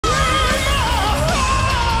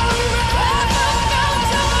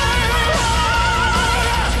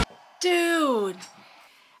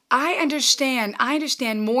I understand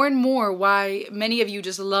more and more why many of you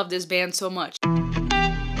just love this band so much.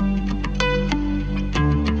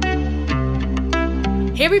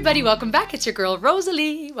 Hey everybody, welcome back. It's your girl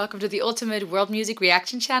Rosalie. Welcome to the Ultimate World Music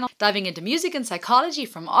Reaction Channel, diving into music and psychology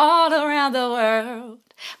from all around the world.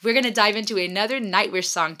 We're going to dive into another Nightwish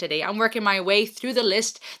song today. I'm working my way through the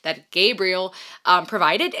list that Gabriel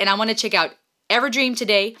provided, and I want to check out Everdream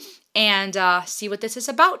today and see what this is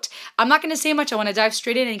about. I'm not going to say much. I want to dive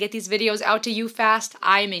straight in and get these videos out to you fast.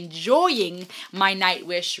 I'm enjoying my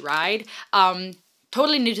Nightwish ride.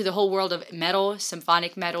 Totally new to the whole world of metal,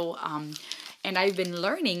 symphonic metal, and I've been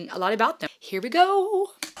learning a lot about them. Here we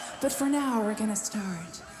go. But for now, we're gonna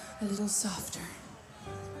start a little softer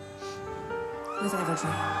with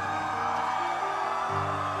Everdream.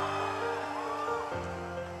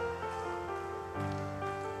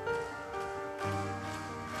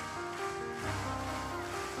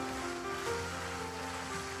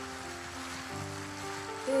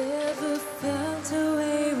 Ever felt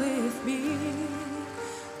away with me?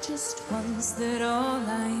 Just once, that all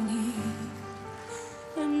I need.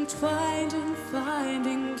 Entwined in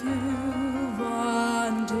finding you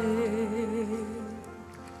one day.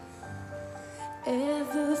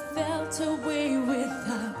 Ever felt away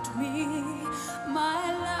without me?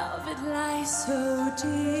 My love, it lies so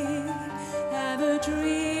deep. Have a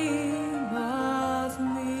dream of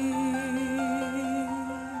me.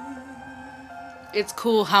 It's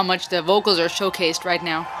cool how much the vocals are showcased right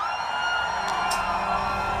now.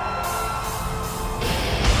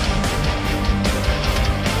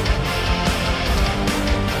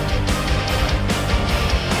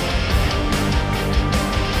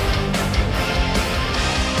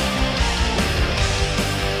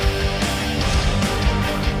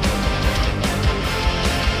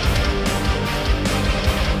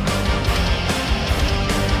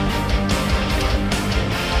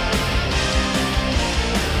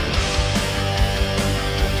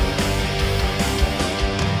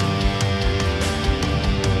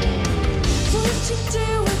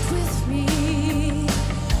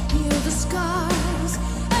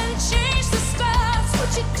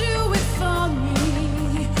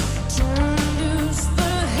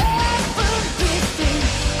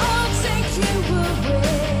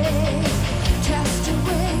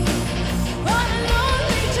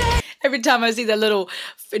 Every time I see that little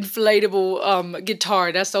inflatable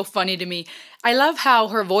guitar, that's so funny to me. I love how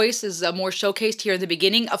her voice is more showcased here in the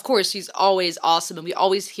beginning. Of course, she's always awesome, and we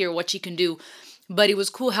always hear what she can do. But it was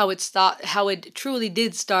cool how it truly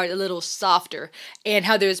did start a little softer, and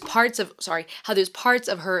how there's parts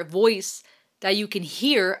of her voice that you can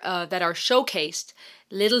hear that are showcased.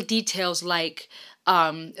 Little details like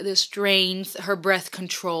the strength, her breath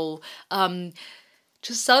control.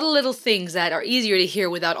 Just subtle little things that are easier to hear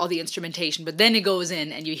without all the instrumentation. But then it goes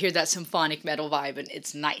in and you hear that symphonic metal vibe, and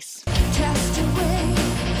it's nice. Cast away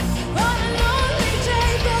on a lonely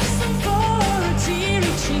day, blossom for a teary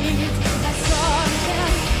cheek. I saw him,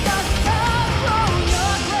 the power on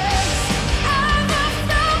your grace. Ever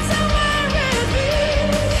felt away with me?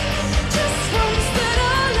 Just once, that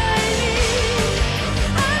all I need.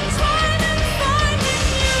 I'm trying to find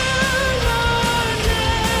you one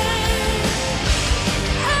day.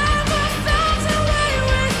 Ever felt away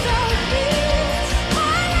without me?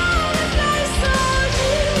 My love, it lies so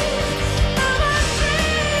deep. Have a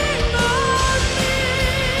dream of me.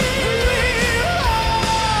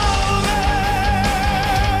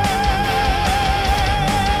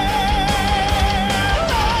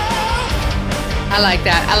 I like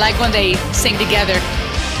that. I like when they sing together.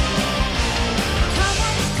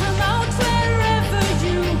 Come out wherever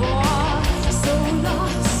you are, so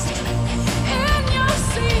lost in your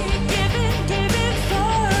sea, giving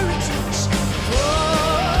for a touch, for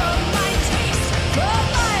my taste, for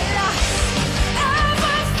my lust.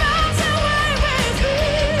 Ever felt away with me?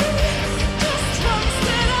 Just once,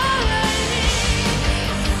 that all I need.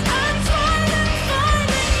 I'm trying to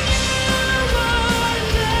find you one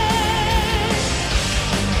day.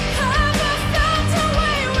 Ever felt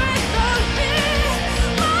away without me?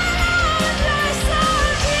 My love, it lies so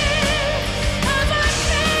deep. Have a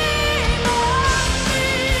dream of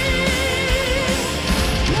me.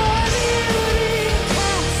 Your beauty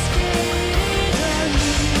cascade on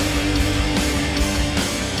me.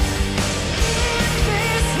 In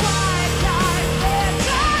this white light, let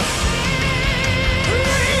us see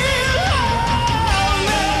real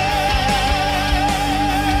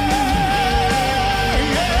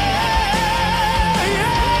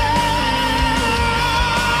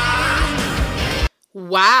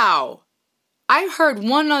Wow. I've heard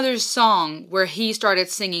one other song where he started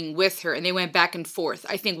singing with her and they went back and forth.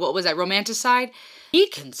 I think, what was that, Romanticide? He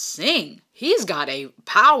can sing. He's got a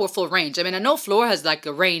powerful range. I mean, I know Flora has like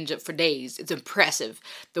a range for days. It's impressive.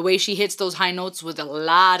 The way she hits those high notes with a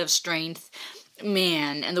lot of strength.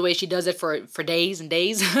 Man, and the way she does it for days and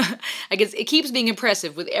days. I guess it keeps being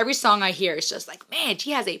impressive. With every song I hear, it's just like, man,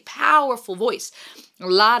 she has a powerful voice. A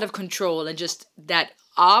lot of control and just that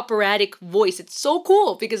operatic voice. It's so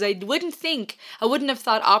cool because I wouldn't have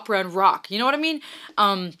thought opera and rock. You know what I mean?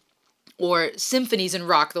 Or symphonies and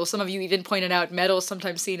rock, though some of you even pointed out metal is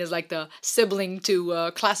sometimes seen as like the sibling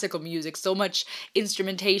to classical music. So much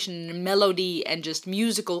instrumentation and melody and just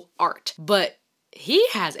musical art. But he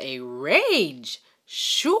has a range.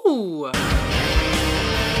 Shoo!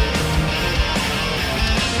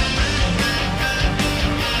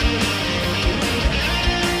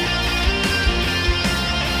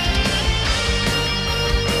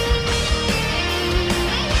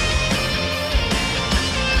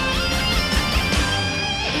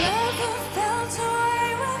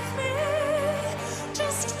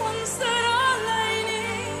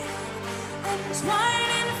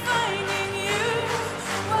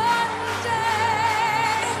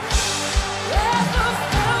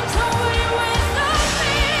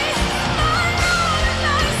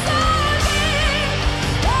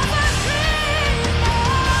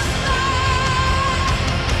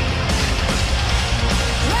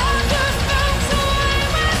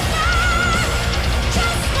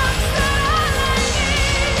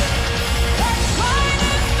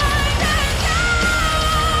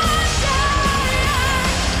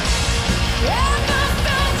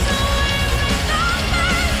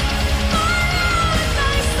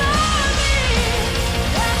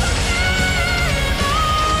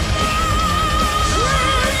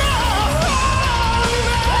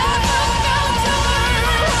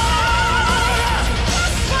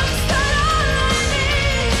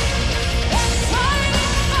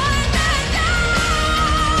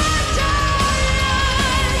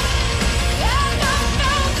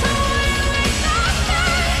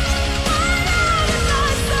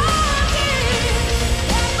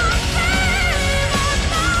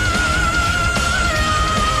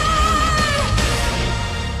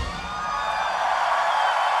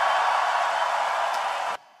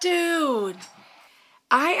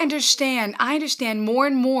 I understand more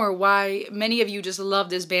and more why many of you just love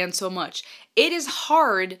this band so much. It is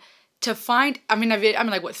hard to find, I'm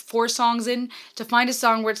like, what, 4 songs in? To find a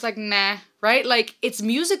song where it's like, nah, right? Like, it's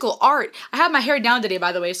musical art. I have my hair down today,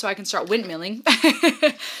 by the way, so I can start windmilling.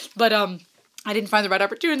 But, I didn't find the right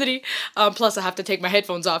opportunity. Plus, I have to take my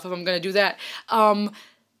headphones off if I'm going to do that.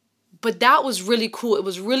 But that was really cool. It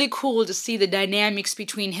was really cool to see the dynamics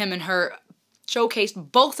between him and her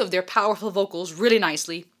showcased both of their powerful vocals really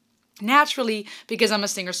nicely. Naturally, because I'm a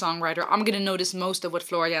singer-songwriter, I'm going to notice most of what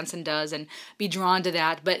Flora Jansen does and be drawn to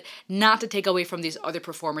that, but not to take away from these other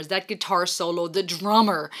performers. That guitar solo, the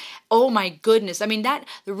drummer, oh my goodness. I mean,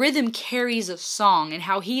 the rhythm carries a song, and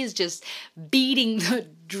how he is just beating the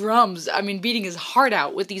drums. I mean, beating his heart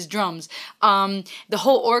out with these drums. The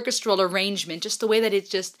whole orchestral arrangement, just the way that it's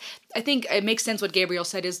just, I think it makes sense what Gabriel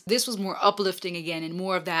said is this was more uplifting again and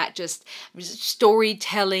more of that just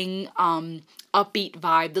storytelling, upbeat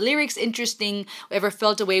vibe. The lyrics interesting. Ever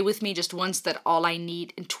felt away with me just once, that all I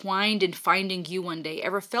need, entwined in finding you one day.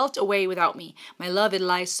 Ever felt away without me? My love, it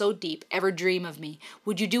lies so deep. Ever dream of me?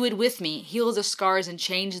 Would you do it with me? Heal the scars and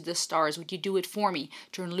change the stars. Would you do it for me?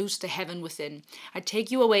 Turn loose the heaven within. I'd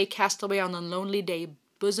take you away, cast away on a lonely day.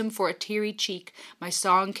 Bosom for a teary cheek. My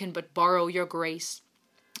song can but borrow your grace.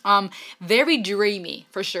 Very dreamy,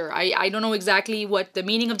 for sure. I don't know exactly what the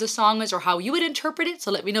meaning of the song is or how you would interpret it, so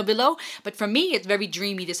let me know below. But for me, it's very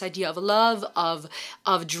dreamy, this idea of love, of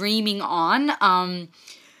dreaming on,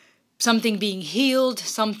 something being healed,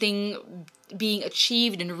 something being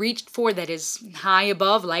achieved and reached for that is high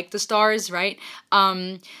above, like the stars, right?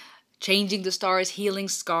 Changing the stars, healing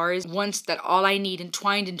scars, once that all I need,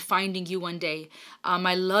 entwined in finding you one day.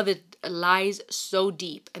 I love it lies so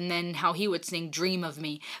deep. And then how he would sing dream of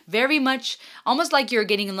me. Very much almost like you're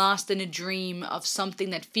getting lost in a dream of something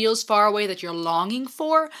that feels far away that you're longing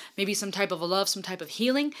for. Maybe some type of a love, some type of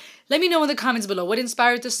healing. Let me know in the comments below what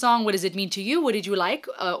inspired this song. What does it mean to you? What did you like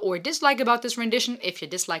or dislike about this rendition? If you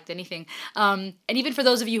disliked anything. And even for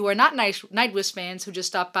those of you who are not Nightwish fans who just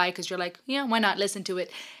stopped by because you're like, yeah, why not listen to it?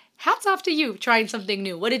 Hats off to you trying something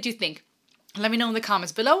new. What did you think? Let me know in the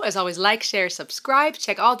comments below. As always, like, share, subscribe.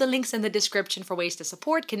 Check all the links in the description for ways to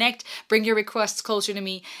support, connect, bring your requests closer to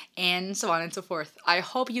me, and so on and so forth. I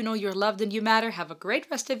hope you know you're loved and you matter. Have a great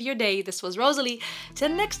rest of your day. This was Rosalie. Till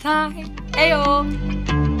next time.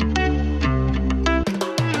 Ayo!